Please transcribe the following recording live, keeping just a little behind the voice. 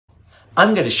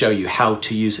I'm going to show you how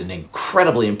to use an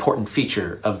incredibly important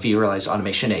feature of vRealize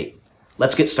Automation 8.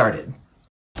 Let's get started.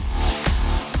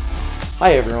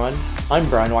 Hi everyone, I'm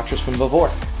Brian Watrous from vRA.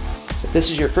 If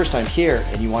this is your first time here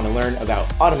and you want to learn about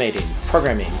automating,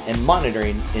 programming, and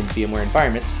monitoring in VMware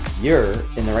environments, you're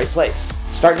in the right place.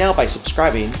 Start now by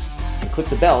subscribing and click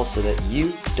the bell so that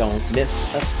you don't miss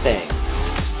a thing.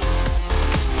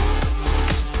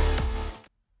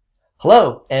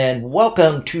 Hello and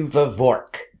welcome to vRA.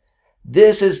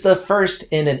 This is the first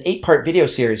in an 8-part video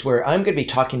series where I'm going to be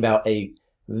talking about a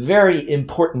very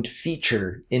important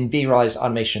feature in vRealize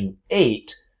Automation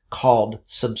 8 called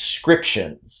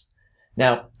subscriptions.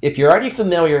 Now, if you're already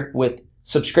familiar with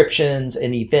subscriptions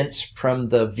and events from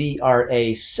the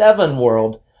vRA 7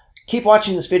 world, keep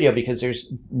watching this video because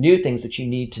there's new things that you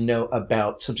need to know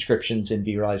about subscriptions in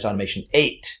vRealize Automation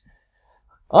 8.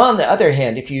 On the other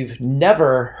hand, if you've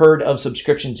never heard of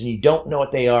subscriptions and you don't know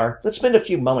what they are, let's spend a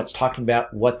few moments talking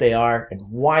about what they are and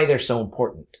why they're so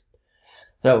important.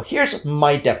 So here's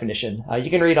my definition. You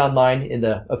can read online in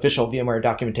the official VMware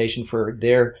documentation for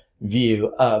their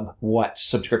view of what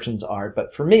subscriptions are.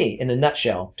 But for me, in a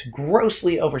nutshell, to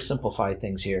grossly oversimplify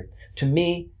things here, to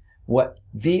me, what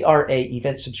vRA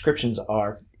event subscriptions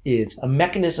are is a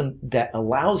mechanism that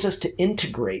allows us to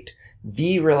integrate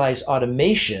vRealize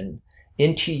automation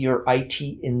into your IT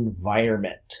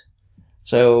environment.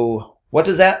 So what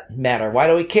does that matter? Why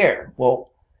do we care?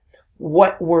 Well,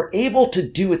 what we're able to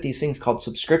do with these things called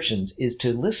subscriptions is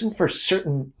to listen for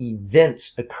certain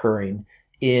events occurring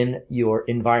in your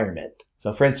environment.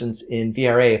 So for instance, in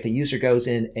vRA, if a user goes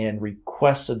in and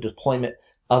requests a deployment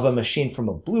of a machine from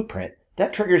a blueprint,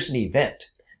 that triggers an event.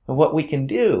 And what we can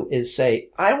do is say,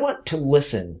 I want to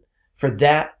listen for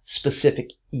that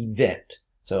specific event.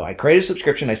 So I create a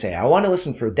subscription. I say, I want to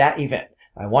listen for that event.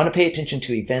 I want to pay attention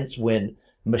to events when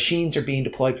machines are being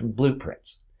deployed from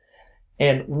blueprints.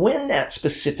 And when that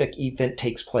specific event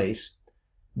takes place,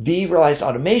 vRealize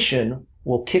Automation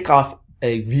will kick off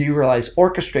a vRealize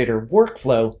orchestrator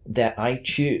workflow that I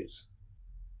choose.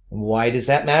 Why does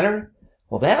that matter?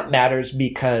 Well, that matters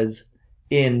because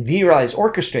in vRealize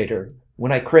orchestrator,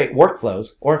 when I create workflows,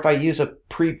 or if I use a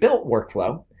pre-built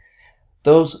workflow,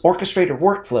 those orchestrator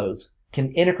workflows can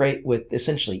integrate with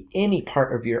essentially any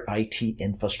part of your IT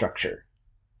infrastructure.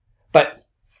 But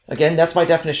again, that's my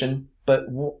definition. But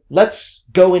let's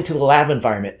go into the lab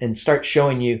environment and start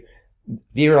showing you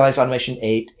vRealize Automation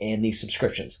 8 and these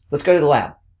subscriptions. Let's go to the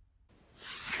lab.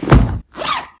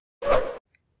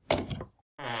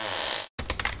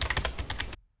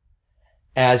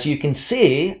 As you can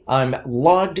see, I'm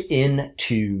logged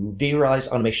into vRealize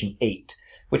Automation 8,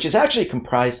 which is actually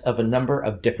comprised of a number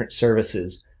of different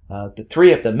services. The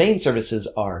three of the main services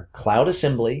are Cloud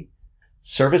Assembly,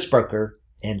 Service Broker,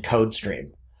 and CodeStream.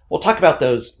 We'll talk about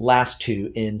those last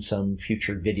two in some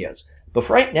future videos. But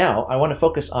for right now, I want to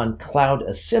focus on Cloud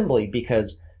Assembly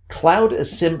because Cloud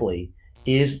Assembly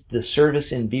is the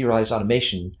service in vRealize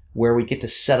Automation where we get to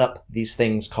set up these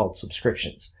things called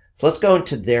subscriptions. So let's go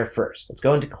into there first. Let's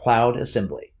go into Cloud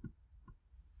Assembly.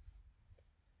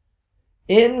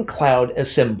 In Cloud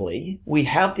Assembly, we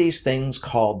have these things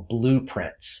called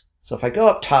blueprints. So if I go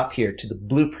up top here to the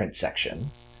blueprint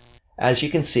section, as you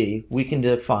can see, we can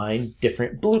define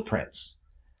different blueprints.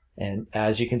 And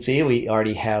as you can see, we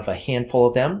already have a handful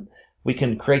of them. We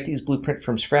can create these blueprints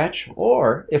from scratch,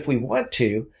 or if we want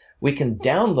to, we can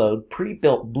download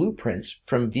pre-built blueprints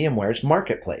from VMware's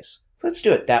Marketplace. So let's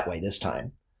do it that way this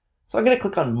time. So I'm going to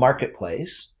click on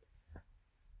Marketplace.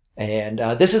 And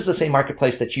this is the same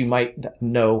marketplace that you might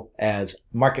know as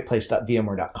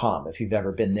marketplace.vmware.com if you've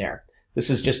ever been there. This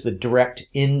is just the direct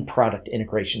in-product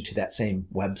integration to that same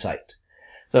website.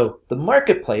 So the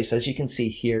marketplace, as you can see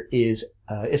here, is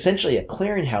essentially a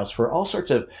clearinghouse for all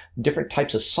sorts of different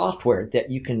types of software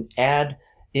that you can add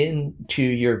into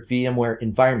your VMware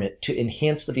environment to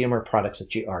enhance the VMware products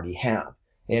that you already have.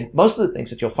 And most of the things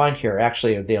that you'll find here are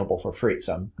actually available for free.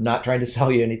 So I'm not trying to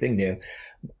sell you anything new.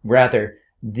 Rather,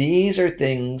 these are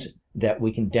things that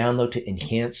we can download to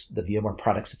enhance the VMware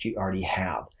products that you already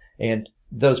have. And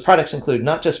those products include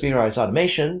not just vRealize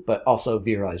Automation, but also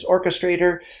vRealize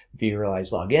Orchestrator,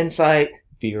 vRealize Log Insight,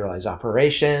 vRealize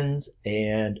Operations,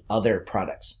 and other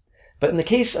products. But in the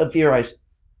case of vRealize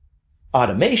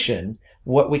Automation,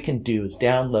 what we can do is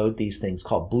download these things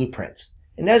called blueprints.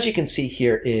 And as you can see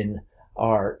here in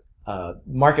our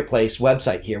Marketplace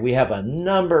website here, we have a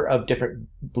number of different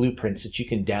blueprints that you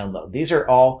can download. These are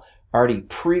all already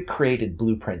pre-created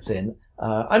blueprints in.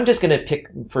 I'm just going to pick,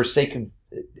 for sake of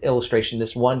illustration,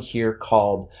 this one here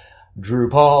called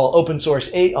Drupal Open Source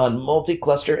 8 on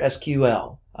Multi-Cluster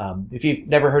SQL. If you've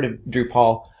never heard of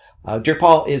Drupal,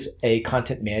 Drupal is a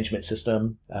content management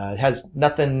system. It has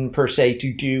nothing per se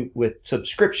to do with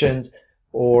subscriptions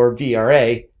or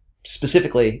vRA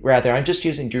specifically. Rather, I'm just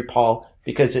using Drupal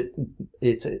because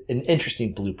it's an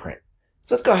interesting blueprint.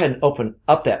 So let's go ahead and open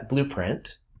up that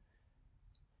blueprint.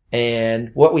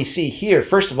 And what we see here,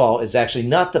 first of all, is actually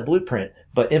not the blueprint,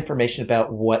 but information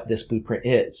about what this blueprint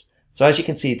is. So as you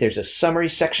can see, there's a summary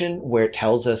section where it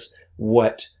tells us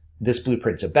what this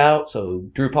blueprint's about. So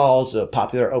Drupal is a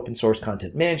popular open source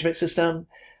content management system.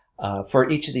 For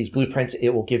each of these blueprints, it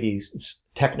will give you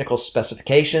technical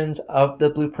specifications of the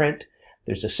blueprint.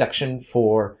 There's a section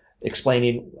for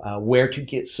explaining where to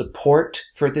get support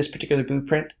for this particular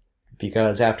blueprint,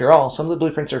 because after all, some of the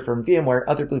blueprints are from VMware,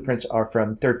 other blueprints are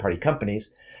from third-party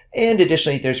companies. And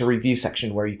additionally, there's a review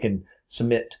section where you can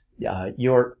submit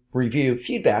your review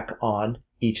feedback on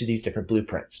each of these different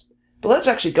blueprints. But let's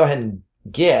actually go ahead and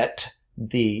get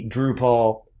the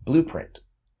Drupal blueprint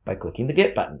by clicking the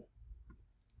Get button.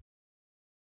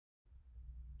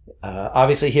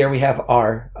 Obviously here we have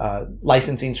our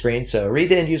licensing screen. So read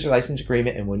the end user license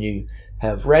agreement, and when you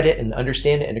have read it and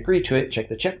understand it and agree to it, check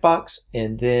the checkbox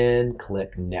and then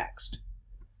click Next.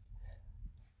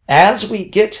 As we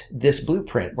get this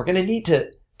blueprint, we're going to need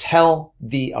to tell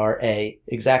vRA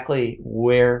exactly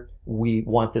where we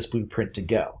want this blueprint to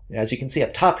go. As you can see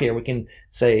up top here, we can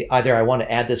say either I want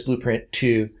to add this blueprint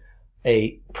to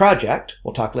a project.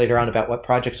 We'll talk later on about what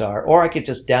projects are, or I could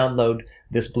just download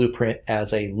this blueprint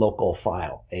as a local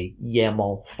file, a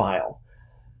YAML file.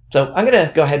 So I'm going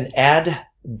to go ahead and add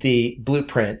the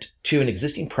blueprint to an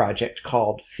existing project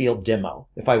called Field Demo.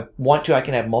 If I want to, I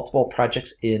can have multiple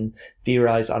projects in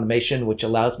vRealize Automation, which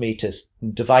allows me to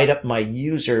divide up my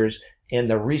users and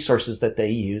the resources that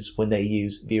they use when they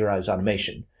use vRealize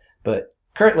Automation. But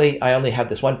currently, I only have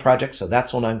this one project, so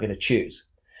that's one I'm going to choose.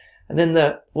 And then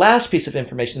the last piece of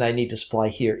information that I need to supply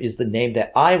here is the name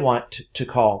that I want to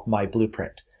call my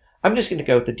blueprint. I'm just going to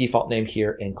go with the default name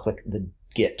here and click the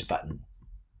Get button.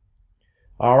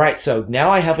 All right, so now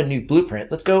I have a new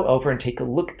blueprint. Let's go over and take a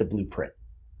look at the blueprint.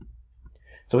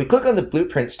 So we click on the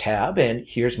Blueprints tab, and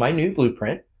here's my new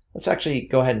blueprint. Let's actually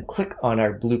go ahead and click on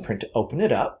our blueprint to open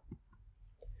it up.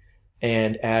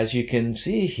 And as you can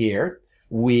see here,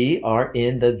 we are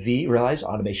in the vRealize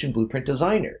Automation Blueprint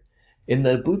Designer. In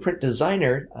the Blueprint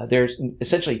Designer, there's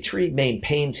essentially three main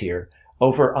panes here.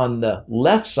 Over on the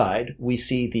left side, we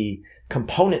see the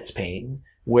Components pane,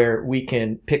 where we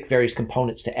can pick various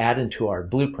components to add into our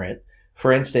blueprint.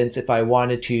 For instance, if I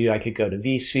wanted to, I could go to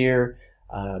vSphere,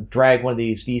 drag one of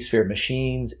these vSphere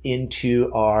machines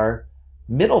into our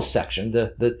middle section.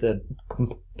 The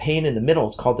pane in the middle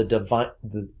is called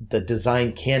the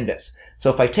design canvas. So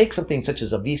if I take something such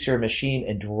as a vSphere machine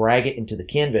and drag it into the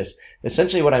canvas,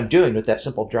 essentially what I'm doing with that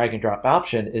simple drag and drop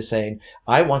option is saying,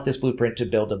 I want this blueprint to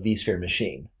build a vSphere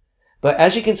machine. But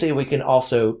as you can see, we can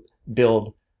also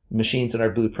build machines in our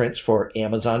blueprints for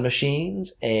Amazon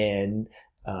machines and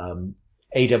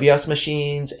AWS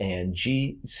machines and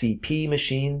GCP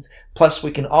machines. Plus,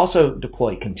 we can also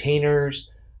deploy containers,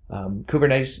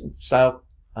 Kubernetes style,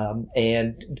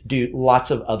 and do lots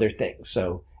of other things.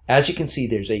 So as you can see,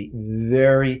 there's a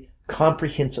very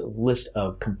comprehensive list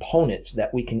of components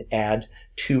that we can add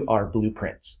to our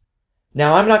blueprints.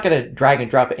 Now, I'm not going to drag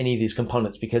and drop any of these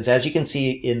components because as you can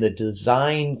see in the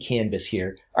design canvas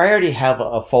here, I already have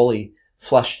a fully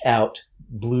fleshed out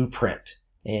blueprint.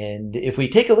 And if we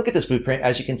take a look at this blueprint,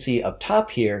 as you can see up top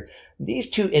here, these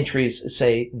two entries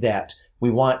say that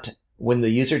we want, when the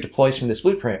user deploys from this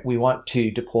blueprint, we want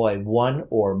to deploy one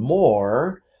or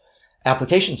more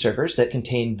application servers that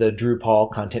contain the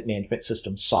Drupal content management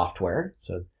system software.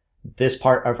 So this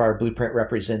part of our blueprint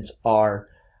represents our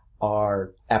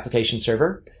application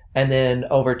server. And then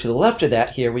over to the left of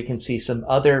that here, we can see some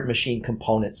other machine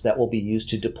components that will be used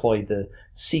to deploy the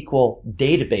SQL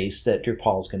database that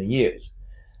Drupal is going to use.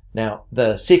 Now,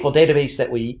 the SQL database that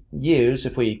we use,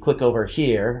 if we click over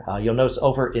here, you'll notice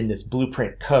over in this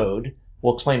blueprint code,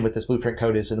 we'll explain what this blueprint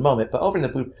code is in a moment, but over in the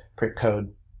blueprint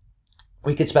code,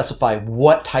 we can specify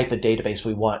what type of database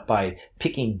we want by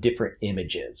picking different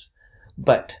images.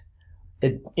 But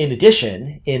in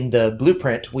addition, in the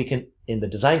blueprint, in the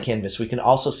design canvas, we can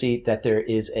also see that there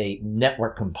is a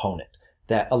network component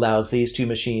that allows these two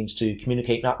machines to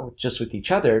communicate not just with each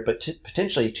other, but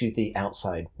potentially to the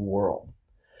outside world.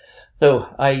 So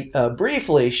I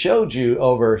briefly showed you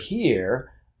over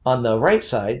here on the right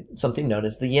side something known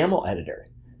as the YAML editor.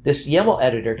 This YAML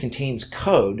editor contains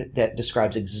code that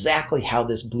describes exactly how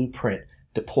this blueprint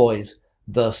deploys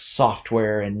the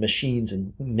software and machines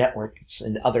and networks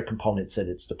and other components that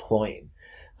it's deploying.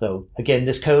 So again,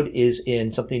 this code is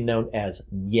in something known as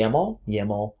YAML.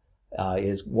 YAML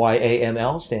is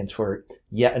YAML, stands for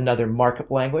Yet Another Markup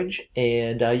Language.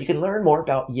 And you can learn more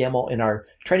about YAML in our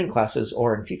training classes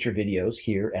or in future videos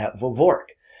here at vVork.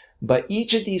 But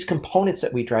each of these components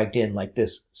that we dragged in, like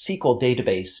this SQL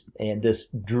database and this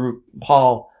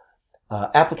Drupal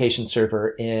application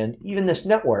server and even this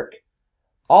network,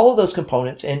 all of those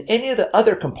components and any of the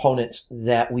other components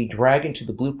that we drag into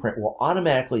the blueprint will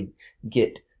automatically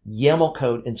get YAML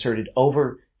code inserted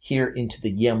over here into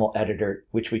the YAML editor,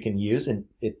 which we can use in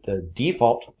the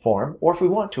default form, or if we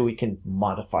want to, we can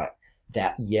modify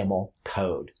that YAML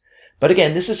code. But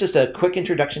again, this is just a quick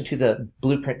introduction to the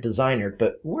Blueprint Designer,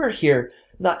 but we're here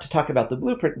not to talk about the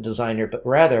Blueprint Designer, but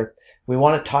rather we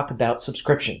want to talk about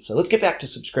subscriptions. So let's get back to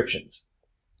subscriptions.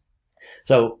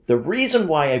 So the reason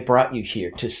why I brought you here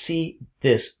to see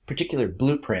this particular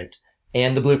blueprint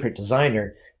and the Blueprint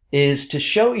Designer is to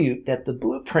show you that the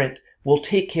blueprint will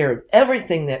take care of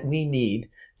everything that we need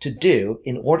to do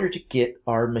in order to get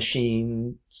our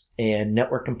machines and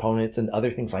network components and other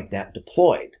things like that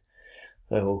deployed.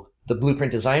 So the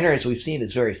Blueprint Designer, as we've seen,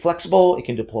 is very flexible. It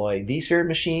can deploy vSphere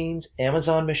machines,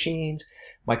 Amazon machines,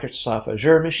 Microsoft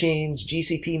Azure machines,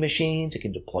 GCP machines. It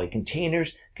can deploy containers.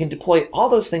 It can deploy all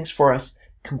those things for us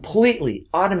completely,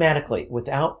 automatically,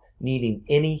 without needing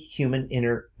any human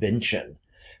intervention,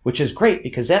 which is great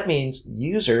because that means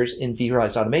users in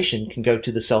vRealize Automation can go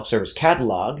to the self-service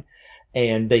catalog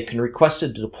and they can request a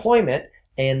deployment,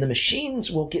 and the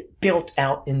machines will get built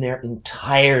out in their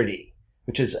entirety,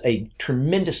 which is a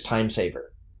tremendous time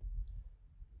saver.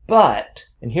 But,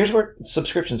 and here's where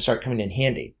subscriptions start coming in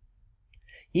handy.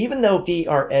 Even though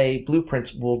vRA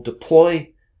blueprints will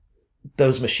deploy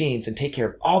those machines and take care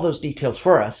of all those details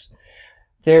for us,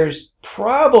 there's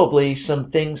probably some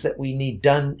things that we need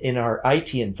done in our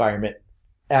IT environment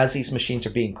as these machines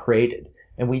are being created.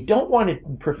 And we don't want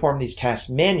to perform these tasks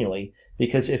manually,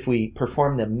 because if we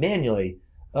perform them manually,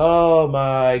 oh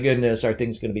my goodness, are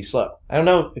things going to be slow. I don't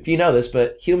know if you know this,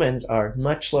 but humans are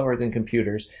much slower than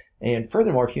computers. And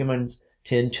furthermore, humans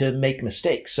tend to make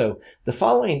mistakes. So the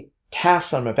following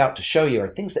tasks I'm about to show you are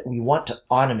things that we want to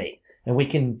automate. And we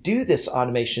can do this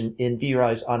automation in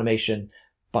vRealize Automation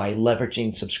by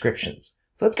leveraging subscriptions.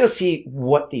 So let's go see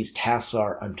what these tasks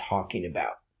are I'm talking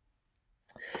about.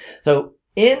 So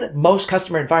in most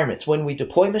customer environments, when we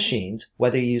deploy machines,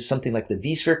 whether you use something like the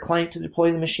vSphere client to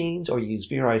deploy the machines, or you use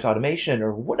vRealize Automation,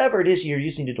 or whatever it is you're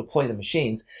using to deploy the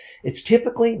machines, it's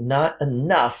typically not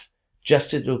enough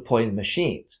just to deploy the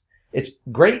machines. It's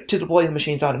great to deploy the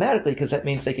machines automatically because that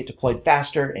means they get deployed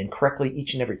faster and correctly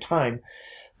each and every time.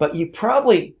 But you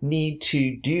probably need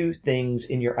to do things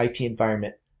in your IT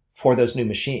environment for those new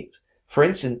machines. For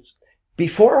instance,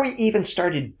 before we even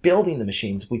started building the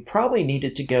machines, we probably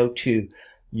needed to go to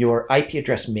your IP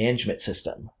address management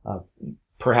system.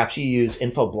 Perhaps you use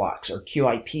InfoBlocks or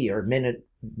QIP or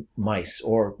MinuteMice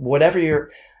or whatever your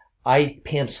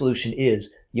IPAM solution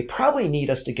is. You probably need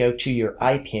us to go to your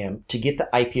IPAM to get the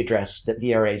IP address that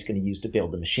vRA is going to use to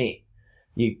build the machine.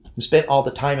 You spent all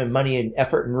the time and money and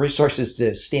effort and resources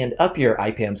to stand up your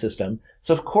IPAM system,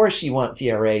 so of course you want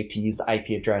vRA to use the IP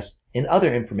address and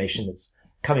other information that's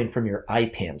coming from your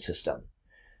IPAM system.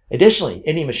 Additionally,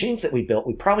 any machines that we built,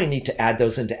 we probably need to add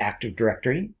those into Active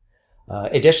Directory.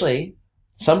 Additionally,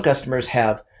 some customers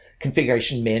have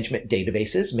configuration management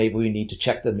databases. Maybe we need to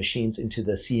check the machines into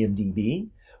the CMDB.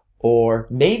 Or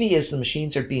maybe as the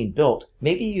machines are being built,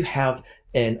 maybe you have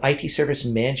an IT service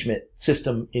management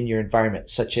system in your environment,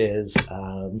 such as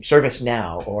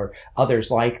ServiceNow or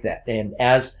others like that. And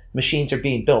as machines are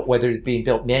being built, whether it's being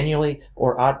built manually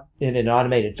or in an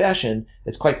automated fashion,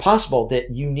 it's quite possible that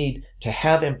you need to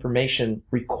have information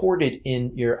recorded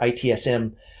in your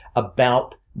ITSM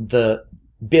about the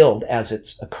build as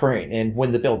it's occurring. And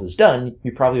when the build is done,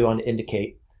 you probably want to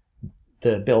indicate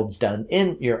the build's done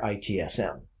in your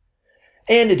ITSM.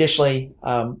 And additionally,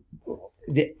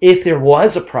 if there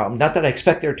was a problem, not that I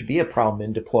expect there to be a problem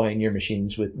in deploying your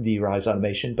machines with vRealize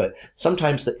Automation, but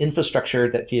sometimes the infrastructure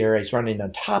that vRA is running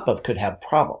on top of could have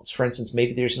problems. For instance,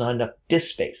 maybe there's not enough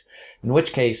disk space, in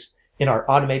which case, in our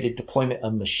automated deployment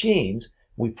of machines,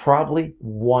 we probably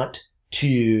want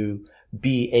to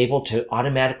be able to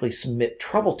automatically submit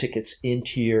trouble tickets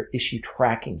into your issue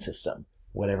tracking system,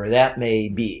 whatever that may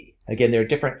be. Again, there are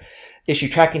different issue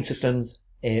tracking systems,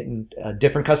 and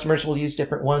different customers will use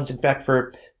different ones. In fact,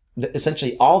 for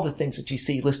essentially all the things that you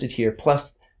see listed here,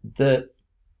 plus the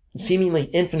seemingly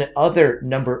infinite other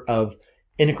number of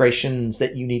integrations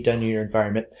that you need done in your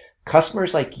environment,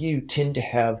 customers like you tend to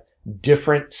have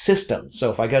different systems.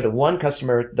 So if I go to one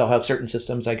customer, they'll have certain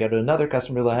systems. I go to another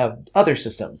customer, they'll have other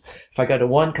systems. If I go to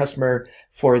one customer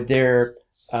for their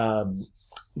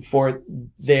for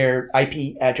their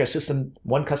IP address system,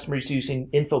 one customer is using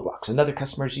Infoblox, another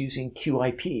customer is using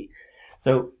QIP.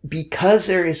 So because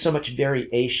there is so much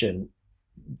variation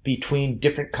between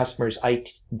different customers'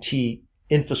 IT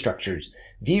infrastructures,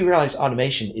 vRealize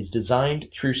automation is designed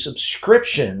through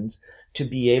subscriptions to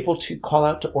be able to call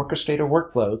out to orchestrator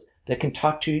workflows that can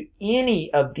talk to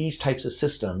any of these types of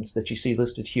systems that you see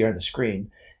listed here on the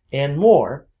screen and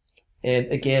more.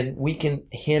 And again, we can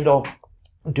handle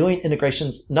doing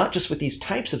integrations not just with these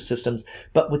types of systems,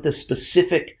 but with the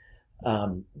specific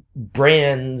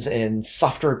brands and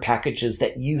software packages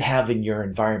that you have in your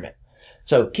environment.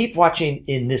 So keep watching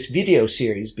in this video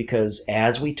series, because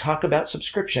as we talk about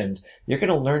subscriptions, you're going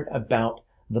to learn about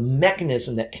the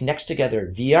mechanism that connects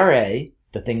together vRA,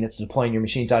 the thing that's deploying your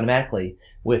machines automatically,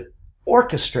 with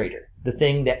Orchestrator, the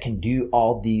thing that can do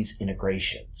all these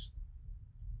integrations.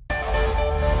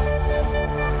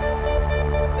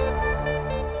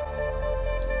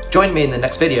 Join me in the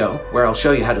next video where I'll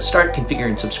show you how to start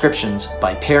configuring subscriptions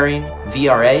by pairing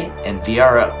vRA and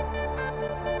vRO.